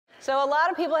So a lot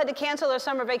of people had to cancel their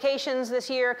summer vacations this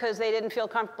year because they didn't feel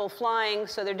comfortable flying,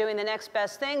 so they're doing the next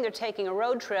best thing. They're taking a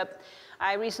road trip.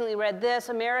 I recently read this.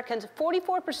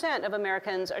 44% of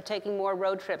Americans are taking more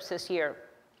road trips this year.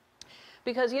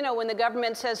 Because, you know, when the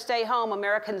government says stay home,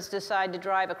 Americans decide to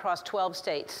drive across 12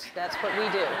 states. That's what we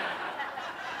do.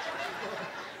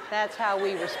 That's how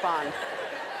we respond.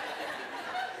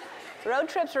 Road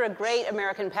trips are a great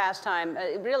American pastime.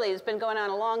 Really, it's been going on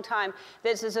a long time.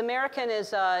 This is American as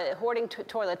hoarding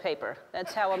toilet paper.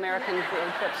 That's how American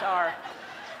road trips are.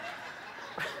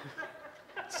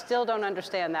 Still don't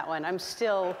understand that one. I'm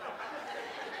still,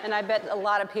 and I bet a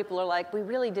lot of people are like, we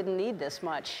really didn't need this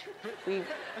much. We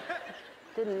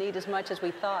didn't need as much as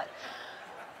we thought.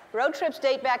 Road trips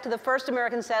date back to the first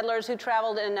American settlers who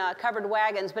traveled in covered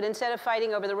wagons, but instead of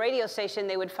fighting over the radio station,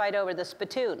 they would fight over the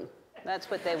spittoon.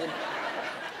 That's what they would,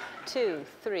 2,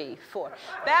 3, 4.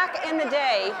 Back in the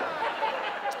day,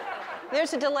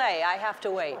 there's a delay, I have to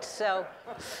wait. So,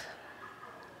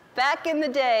 back in the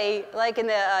day, like in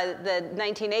the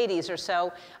 1980s or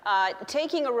so,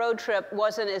 taking a road trip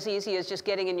wasn't as easy as just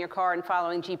getting in your car and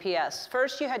following GPS.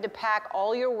 First, you had to pack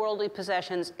all your worldly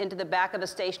possessions into the back of a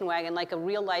station wagon like a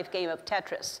real-life game of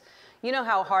Tetris. You know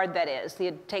how hard that is.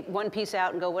 You'd take one piece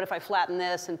out and go, what if I flatten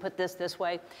this and put this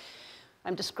way?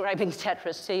 I'm describing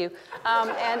Tetris to you.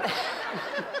 And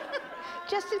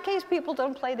just in case people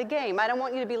don't play the game. I don't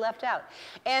want you to be left out.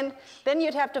 And then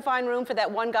you'd have to find room for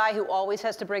that one guy who always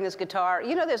has to bring his guitar.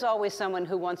 You know, there's always someone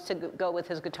who wants to go with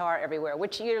his guitar everywhere,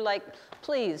 which you're like,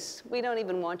 please, we don't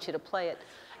even want you to play it.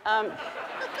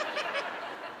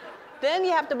 Then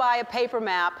you have to buy a paper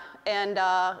map, and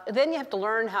then you have to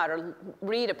learn how to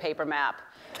read a paper map.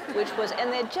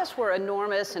 And they just were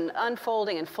enormous and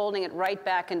unfolding and folding it right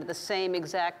back into the same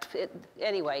exact,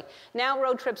 anyway. Now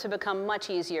road trips have become much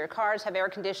easier. Cars have air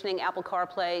conditioning, Apple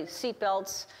CarPlay, seat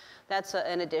belts. That's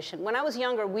an addition. When I was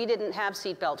younger, we didn't have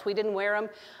seat belts. We didn't wear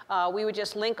them. We would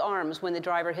just link arms when the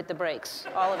driver hit the brakes.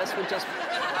 All of us would just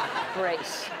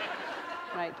brace,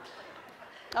 right?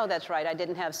 Oh, that's right, I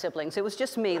didn't have siblings. It was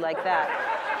just me like that,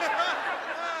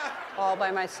 all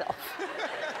by myself.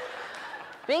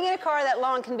 Being in a car that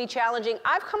long can be challenging.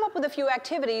 I've come up with a few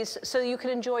activities so you can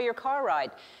enjoy your car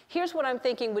ride. Here's what I'm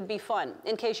thinking would be fun,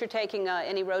 in case you're taking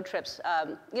any road trips.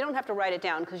 You don't have to write it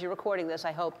down, because you're recording this,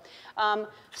 I hope.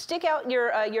 Stick out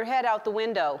your head out the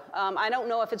window. I don't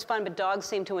know if it's fun, but dogs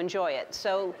seem to enjoy it.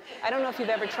 So I don't know if you've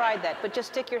ever tried that, but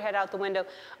just stick your head out the window.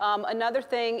 Another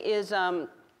thing is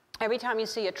every time you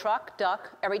see a truck,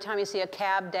 duck. Every time you see a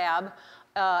cab, dab.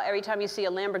 Every time you see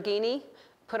a Lamborghini,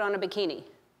 put on a bikini.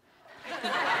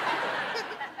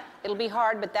 It'll be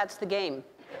hard, but that's the game.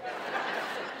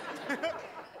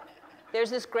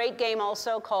 There's this great game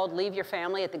also called Leave Your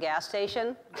Family at the Gas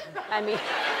Station. I mean,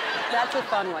 that's a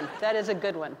fun one. That is a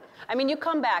good one. I mean, you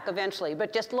come back eventually,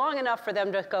 but just long enough for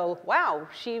them to go, wow,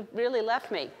 she really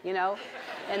left me, you know?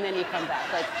 And then you come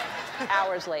back, like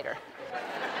hours later.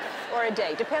 Or a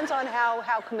day. Depends on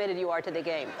how committed you are to the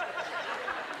game.